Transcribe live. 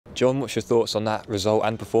John, what's your thoughts on that result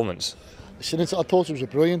and performance? I thought it was a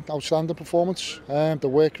brilliant, outstanding performance. The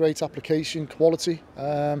work rate, application, quality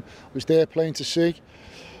was there plain to see.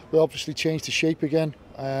 We obviously changed the shape again.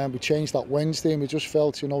 We changed that Wednesday and we just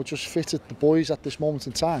felt, just fitted the boys at this moment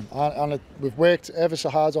in time. We've worked ever so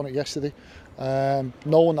hard on it yesterday,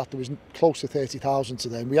 knowing that there was close to 30,000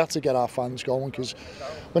 today. And we had to get our fans going because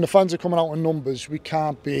when the fans are coming out in numbers, we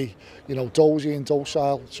can't be, dozy and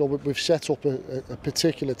docile. So we've set up a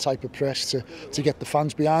particular type of press to get the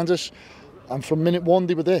fans behind us. And from minute one,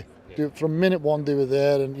 they were there. From minute one, they were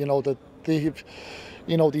there, and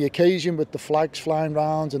the occasion with the flags flying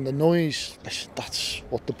round and the noise, that's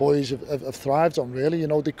what the boys have thrived on, really.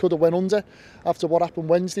 They could have went under after what happened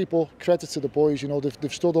Wednesday, but credit to the boys,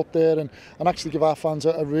 they've stood up there and actually give our fans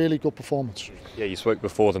a really good performance. Yeah, you spoke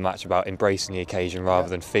before the match about embracing the occasion rather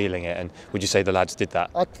than feeling it, and would you say the lads did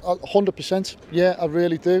that? 100%, yeah, I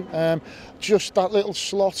really do. Just that little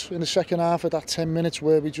slot in the second half of that 10 minutes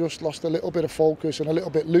where we just lost a little bit of focus and a little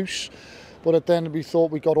bit loose. But then we thought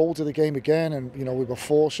we got hold of the game again, and we were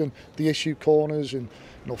forcing the issue corners and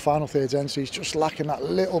final thirds entries, just lacking that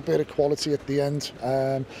little bit of quality at the end.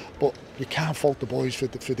 But you can't fault the boys for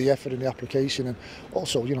the effort and the application. And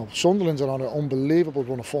also, Sunderland's are on an unbelievable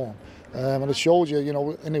run of form. And it shows you,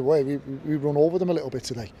 in a way, we run over them a little bit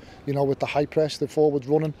today. With the high press, the forward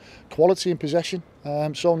running, quality and possession.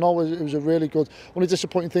 So no, it was a really good. Only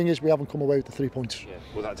disappointing thing is we haven't come away with the 3 points. Yeah.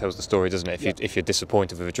 Well, that tells the story, doesn't it? If you're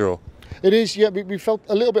disappointed with a draw. It is, yeah. We felt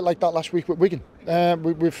a little bit like that last week with Wigan.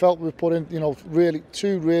 We felt we put in, really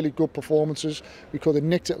two really good performances. We could have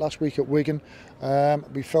nicked it last week at Wigan.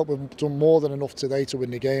 We felt we've done more than enough today to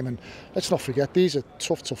win the game. And let's not forget, these are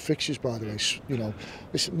tough fixtures, by the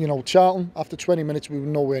way. Charlton, after 20 minutes, we were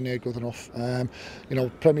nowhere near good enough.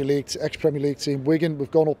 Premier League, ex-Premier League team, Wigan,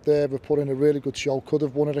 we've gone up there, we've put in a really good show, could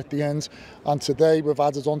have won it at the end. And today we've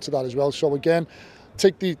added on to that as well. So again,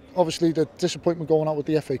 take obviously the disappointment going out with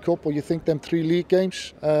the FA Cup, but you think them 3 league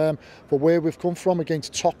games, for where we've come from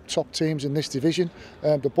against top teams in this division,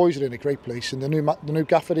 the boys are in a great place, and the new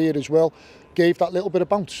gaffer here as well gave that little bit of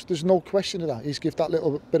bounce. There's no question of that. He's given that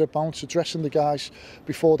little bit of bounce, addressing the guys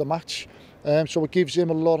before the match. So it gives him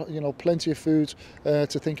a lot, plenty of food to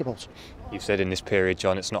think about. You've said in this period,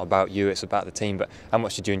 John, it's not about you, it's about the team. But how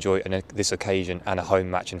much did you enjoy this occasion and a home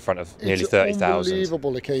match in front of nearly 30,000? It's an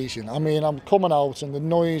unbelievable occasion. I mean, I'm coming out and the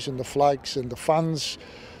noise and the flags and the fans.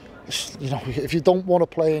 If you don't want to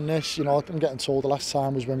play in this, I'm getting told the last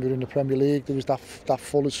time was when we were in the Premier League. There was that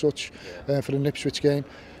full as such for the Ipswich game.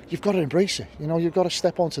 You've got to embrace it. You've got to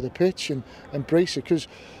step onto the pitch and embrace it, because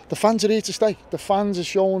the fans are here to stay. The fans are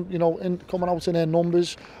showing, coming out in their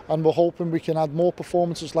numbers, and we're hoping we can add more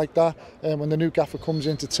performances like that when the new gaffer comes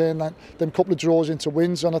in to turn them couple of draws into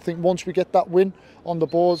wins. And I think once we get that win on the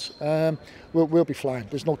board, we'll be flying.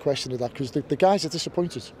 There's no question of that, because the guys are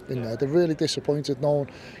disappointed in there. They're really disappointed, knowing,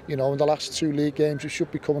 in the last 2 league games we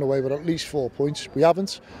should be coming away with at least 4 points. We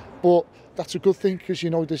haven't, but that's a good thing, because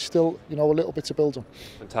there's still a little bit to build on.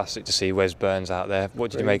 Fantastic to see Wes Burns out there.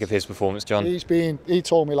 What did you make of his performance, John? He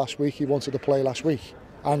told me last week he wanted to play last week,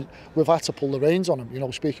 and we've had to pull the reins on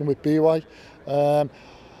him. Speaking with BY,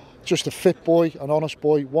 just a fit boy, an honest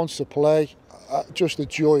boy, wants to play. Just a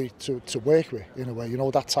joy to work with, in a way.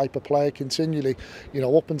 That type of player continually,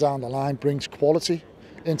 up and down the line, brings quality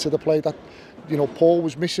into the play that Paul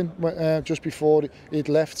was missing just before he'd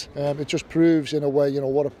left. It just proves, in a way,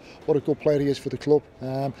 what a good player he is for the club.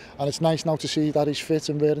 And it's nice now to see that he's fit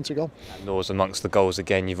and ready to go. Noah's amongst the goals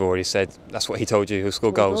again. You've already said that's what he told you. He'll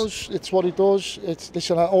score goals. It's what he does.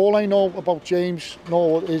 Listen, all I know about James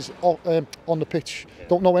Noah is on the pitch.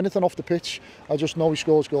 Don't know anything off the pitch. I just know he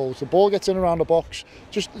scores goals. The ball gets in around the box.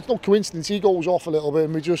 It's no coincidence. He goes off a little bit,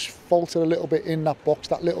 and we just falter a little bit in that box.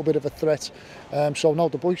 That little bit of a threat. So no,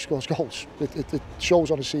 the boy scores goals. It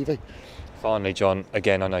shows on his CV. Finally, John,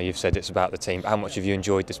 again, I know you've said it's about the team, but how much have you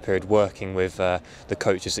enjoyed this period working with the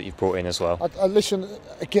coaches that you've brought in as well? Listen,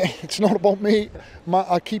 again, it's not about me.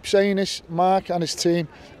 I keep saying this, Mark and his team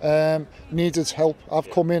needed help.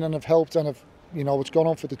 I've come in and have helped, and have it's gone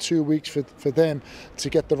on for the 2 weeks for them to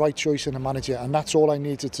get the right choice in a manager, and that's all I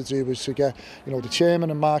needed to do, was to get the chairman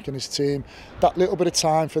and Mark and his team that little bit of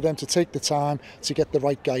time for them to take the time to get the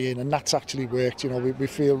right guy in, and that's actually worked. We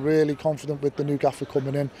feel really confident with the new gaffer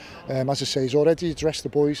coming in. As I say, he's already addressed the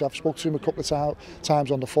boys. I've spoken to him a couple of times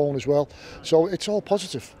on the phone as well, so it's all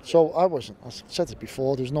positive. So I said it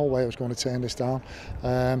before, there's no way I was going to turn this down.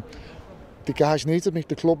 The guys needed me,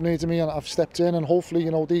 the club needed me, and I've stepped in, and hopefully,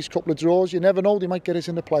 these couple of draws, you never know, they might get us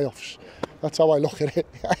in the playoffs. That's how I look at it.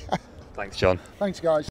 Thanks, John. Thanks, guys.